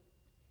Luther.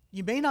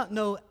 You may not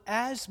know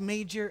as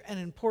major and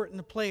important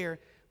a player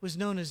was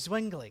known as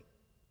Zwingli.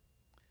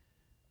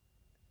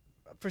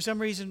 For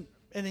some reason,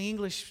 in the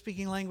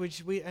English-speaking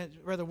language,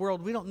 or the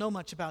world, we don't know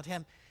much about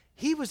him.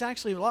 He was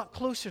actually a lot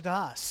closer to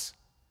us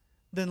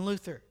than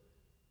Luther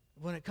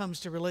when it comes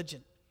to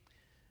religion.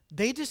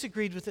 They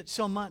disagreed with it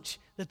so much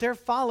that their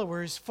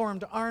followers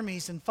formed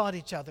armies and fought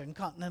each other in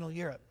continental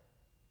Europe.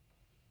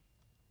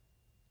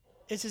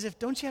 It's as if,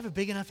 don't you have a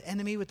big enough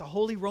enemy with the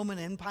Holy Roman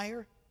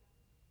Empire?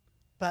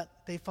 But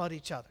they fought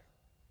each other.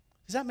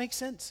 Does that make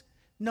sense?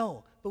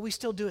 No, but we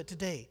still do it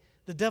today.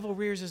 The devil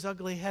rears his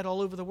ugly head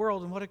all over the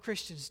world, and what do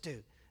Christians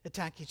do?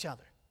 Attack each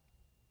other.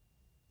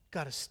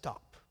 Got to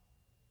stop.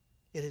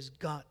 It has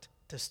got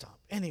to stop.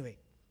 Anyway,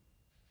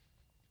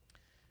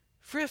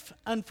 Frith,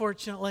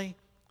 unfortunately,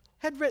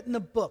 had written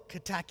a book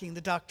attacking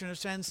the doctrine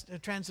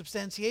of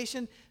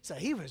transubstantiation, so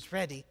he was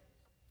ready.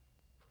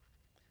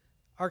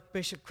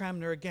 Archbishop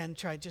Cranmer again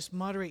tried, just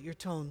moderate your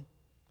tone.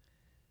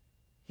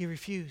 He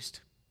refused.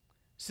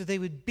 So they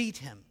would beat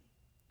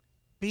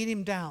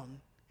him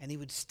down, and he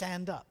would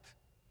stand up.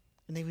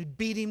 And they would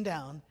beat him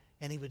down,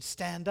 and he would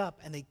stand up,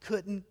 and they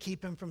couldn't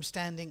keep him from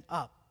standing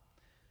up.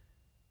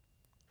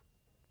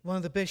 One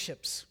of the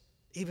bishops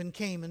even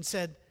came and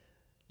said,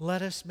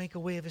 let us make a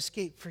way of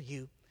escape for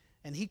you.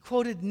 And he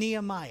quoted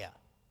Nehemiah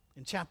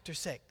in chapter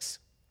 6.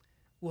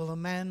 Will a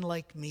man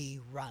like me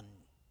run?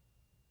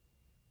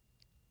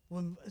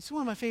 It's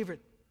one of my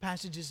favorite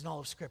passages in all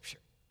of Scripture.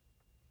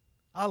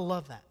 I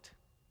love that.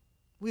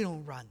 We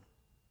don't run.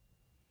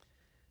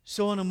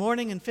 So on a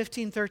morning in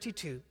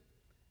 1532,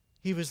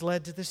 he was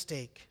led to the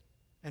stake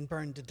and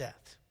burned to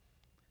death.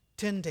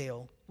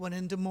 Tyndale went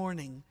into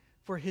mourning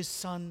for his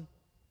son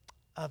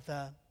of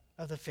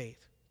the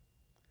faith.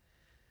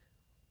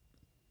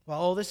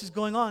 While all this is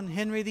going on,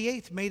 Henry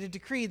VIII made a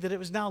decree that it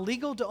was now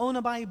legal to own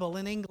a Bible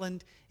in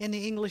England in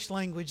the English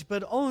language,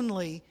 but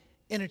only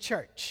in a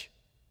church,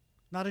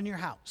 not in your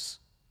house,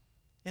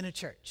 in a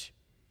church.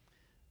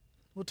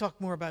 We'll talk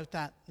more about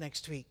that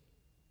next week.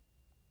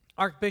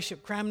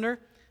 Archbishop Cranmer,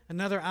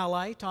 another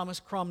ally, Thomas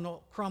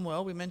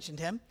Cromwell, we mentioned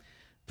him,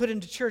 put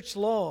into church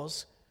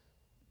laws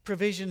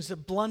provisions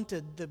that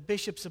blunted the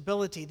bishop's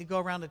ability to go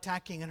around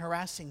attacking and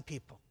harassing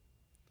people.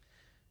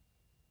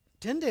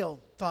 Tyndale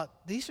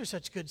thought, these are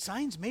such good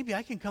signs, maybe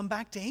I can come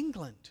back to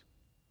England.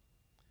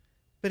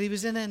 But he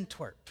was in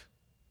Antwerp,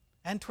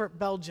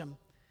 Belgium,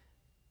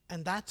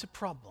 and that's a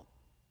problem.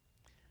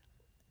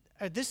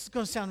 This is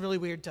going to sound really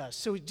weird to us,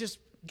 so just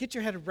get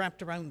your head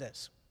wrapped around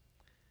this.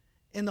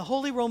 In the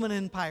Holy Roman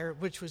Empire,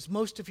 which was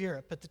most of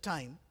Europe at the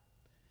time,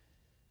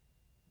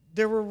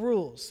 there were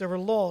rules, there were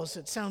laws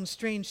that sound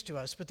strange to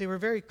us, but they were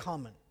very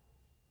common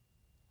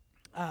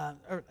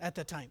at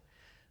the time.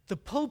 The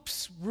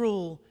Pope's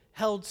rule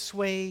held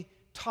sway,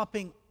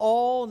 topping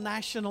all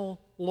national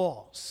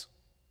laws,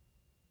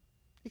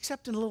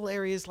 except in little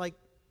areas like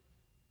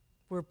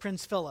where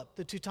Prince Philip,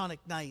 the Teutonic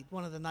Knight,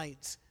 one of the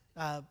knights,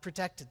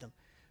 protected them.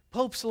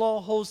 Pope's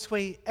law holds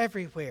sway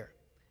everywhere,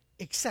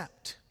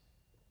 except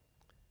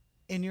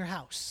in your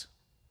house.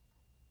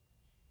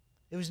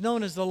 It was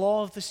known as the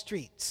law of the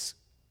streets.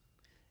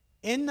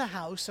 In the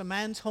house, a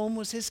man's home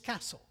was his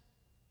castle.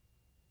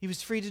 He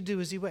was free to do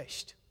as he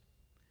wished.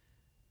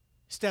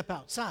 Step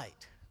outside.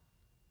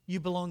 You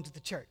belong to the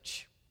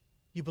church.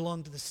 You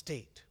belong to the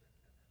state.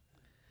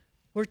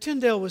 Where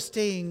Tyndale was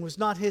staying was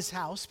not his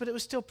house, but it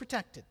was still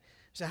protected.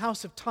 It was a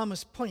house of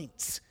Thomas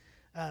Poyntz,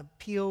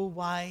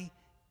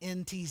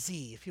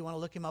 Poyntz, if you want to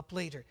look him up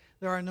later.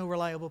 There are no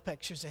reliable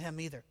pictures of him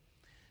either.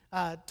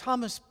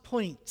 Thomas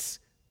Poyntz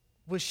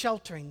was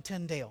sheltering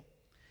Tyndale.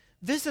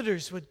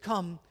 Visitors would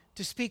come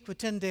to speak with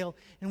Tyndale,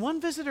 and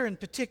one visitor in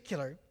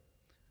particular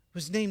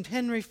was named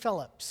Henry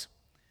Phillips.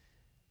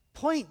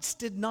 Poyntz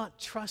did not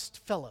trust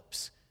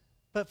Phillips,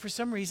 but for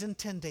some reason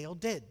Tyndale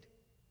did.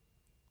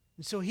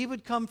 And so he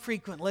would come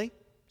frequently,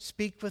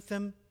 speak with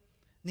them,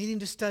 needing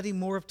to study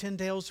more of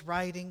Tyndale's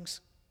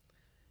writings.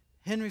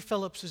 Henry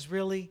Phillips was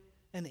really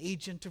an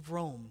agent of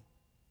Rome,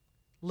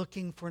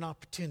 looking for an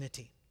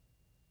opportunity.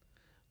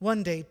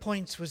 One day,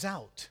 Poyntz was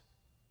out.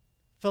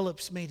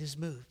 Phillips made his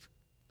move.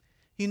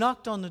 He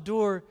knocked on the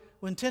door.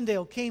 When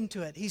Tyndale came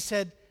to it, he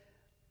said,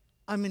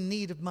 I'm in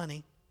need of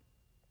money,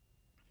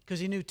 because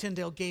he knew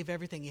Tyndale gave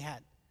everything he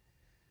had.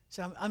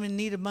 So I'm in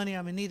need of money,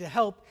 I'm in need of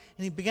help.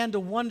 And he began to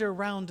wander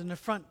around in the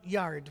front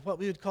yard, what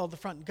we would call the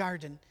front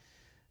garden,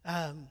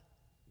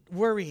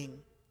 worrying.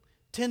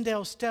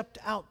 Tyndale stepped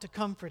out to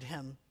comfort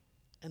him,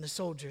 and the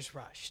soldiers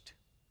rushed.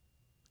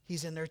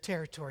 He's in their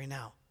territory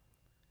now.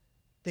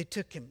 They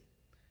took him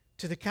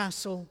to the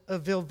castle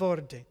of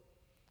Vilvoorde,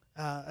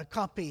 a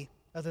copy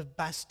of the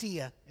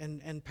Bastille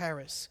in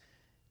Paris.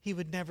 He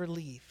would never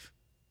leave.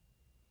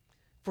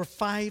 For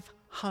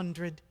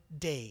 500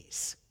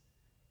 days,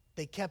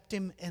 they kept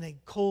him in a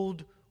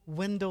cold,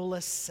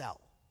 windowless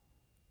cell.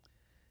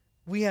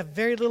 We have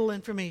very little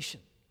information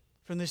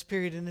from this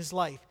period in his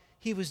life.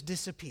 He was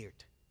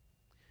disappeared.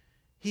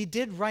 He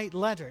did write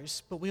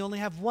letters, but we only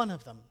have one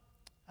of them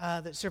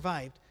that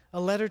survived. A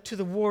letter to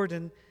the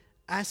warden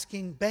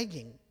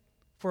begging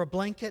for a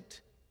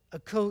blanket, a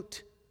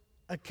coat,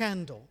 a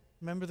candle.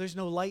 Remember, there's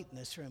no light in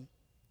this room.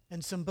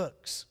 And some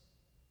books.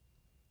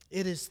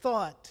 It is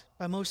thought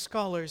by most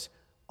scholars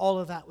all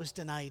of that was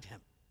denied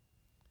him.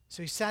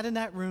 So he sat in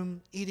that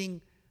room eating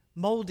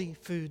moldy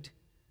food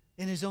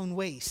in his own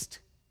waste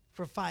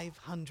for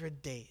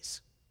 500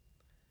 days.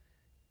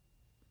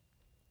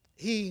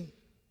 He,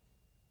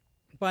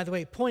 by the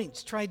way,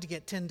 Poyntz tried to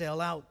get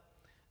Tyndale out,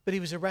 but he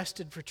was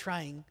arrested for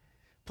trying.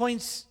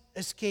 Poyntz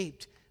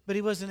escaped, but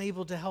he wasn't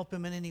able to help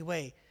him in any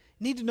way.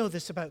 You need to know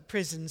this about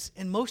prisons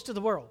in most of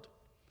the world,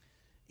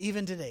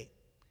 even today.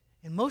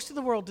 In most of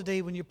the world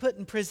today, when you're put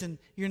in prison,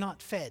 you're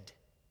not fed.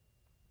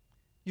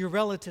 Your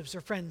relatives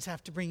or friends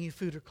have to bring you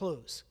food or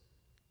clothes,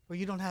 or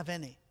you don't have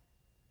any.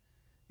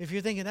 If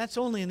you're thinking that's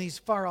only in these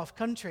far-off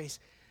countries,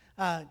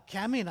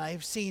 Cammie and I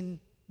have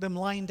seen them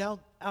lined out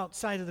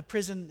outside of the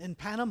prison in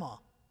Panama,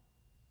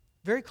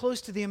 very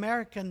close to the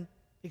American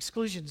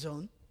exclusion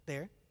zone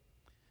there.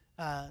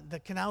 The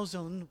canal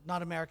zone,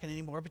 not American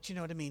anymore, but you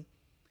know what I mean.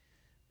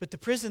 But the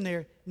prison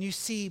there, and you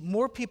see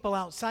more people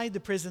outside the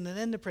prison than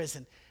in the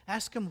prison.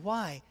 Ask them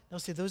why. They'll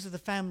say those are the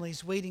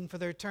families waiting for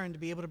their turn to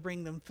be able to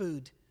bring them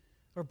food,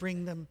 or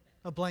bring them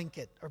a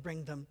blanket, or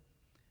bring them.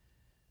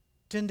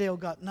 Tyndale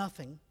got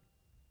nothing.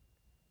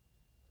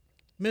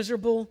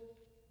 Miserable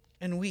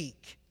and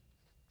weak,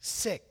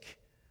 sick.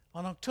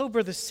 On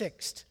October the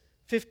 6th,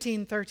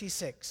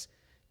 1536,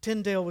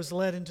 Tyndale was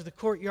led into the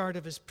courtyard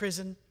of his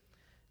prison,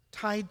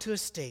 tied to a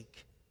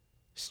stake,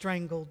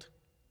 strangled,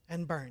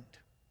 and burned.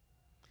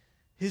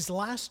 His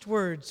last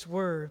words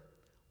were,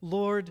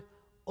 "Lord,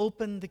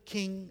 open the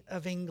King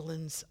of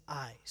England's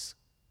eyes."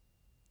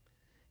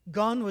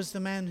 Gone was the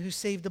man who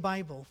saved the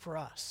Bible for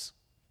us.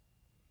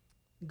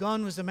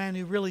 Gone was the man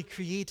who really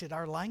created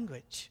our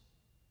language.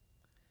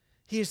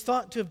 He is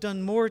thought to have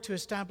done more to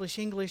establish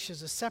English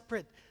as a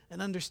separate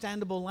and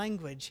understandable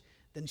language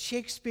than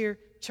Shakespeare,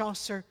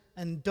 Chaucer,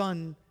 and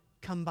Donne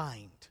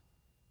combined.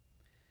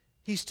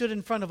 He stood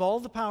in front of all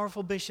the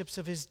powerful bishops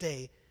of his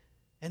day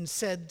and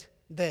said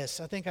this.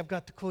 I think I've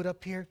got the quote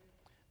up here.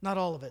 Not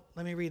all of it.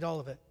 Let me read all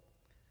of it.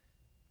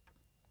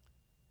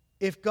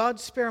 If God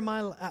spare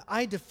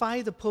I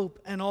defy the Pope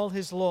and all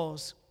his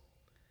laws.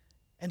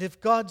 And if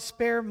God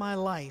spare my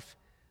life,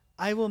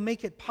 I will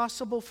make it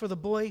possible for the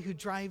boy who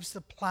drives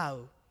the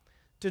plow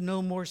to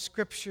know more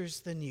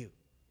scriptures than you.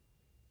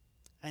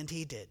 And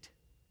he did.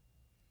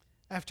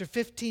 After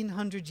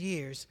 1,500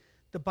 years,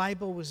 the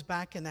Bible was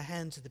back in the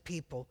hands of the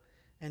people,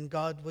 and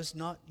God was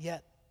not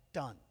yet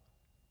done.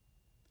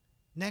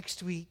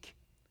 Next week,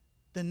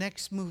 the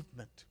next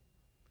movement,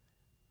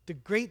 the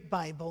great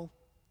Bible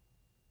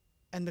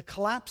and the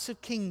collapse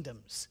of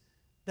kingdoms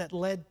that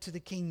led to the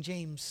King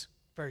James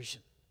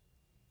Version.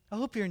 I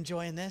hope you're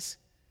enjoying this.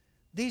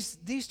 These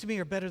to me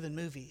are better than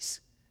movies.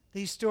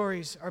 These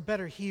stories are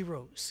better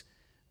heroes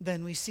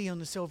than we see on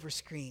the silver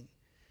screen.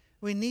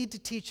 We need to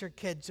teach our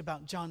kids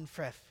about John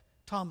Frith,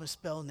 Thomas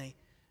Belney.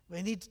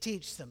 We need to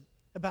teach them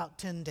about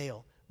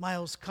Tyndale,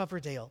 Miles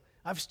Coverdale.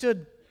 I've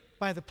stood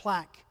by the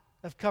plaque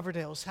of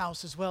Coverdale's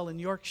house as well in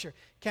Yorkshire.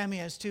 Cammie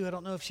has too. I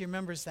don't know if she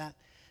remembers that.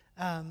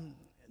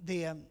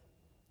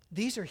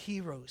 These are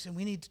heroes, and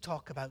we need to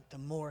talk about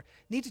them more.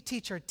 Need to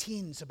teach our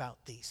teens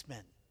about these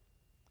men.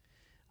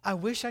 I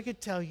wish I could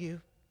tell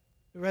you,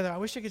 I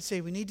wish I could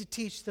say we need to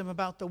teach them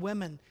about the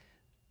women.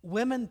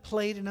 Women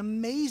played an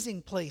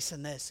amazing place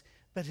in this,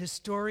 but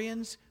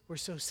historians were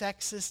so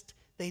sexist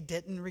they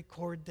didn't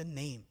record the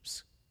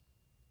names.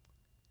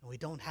 And we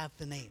don't have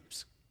the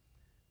names.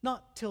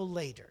 Not till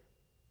later.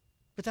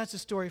 But that's a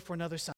story for another Sunday.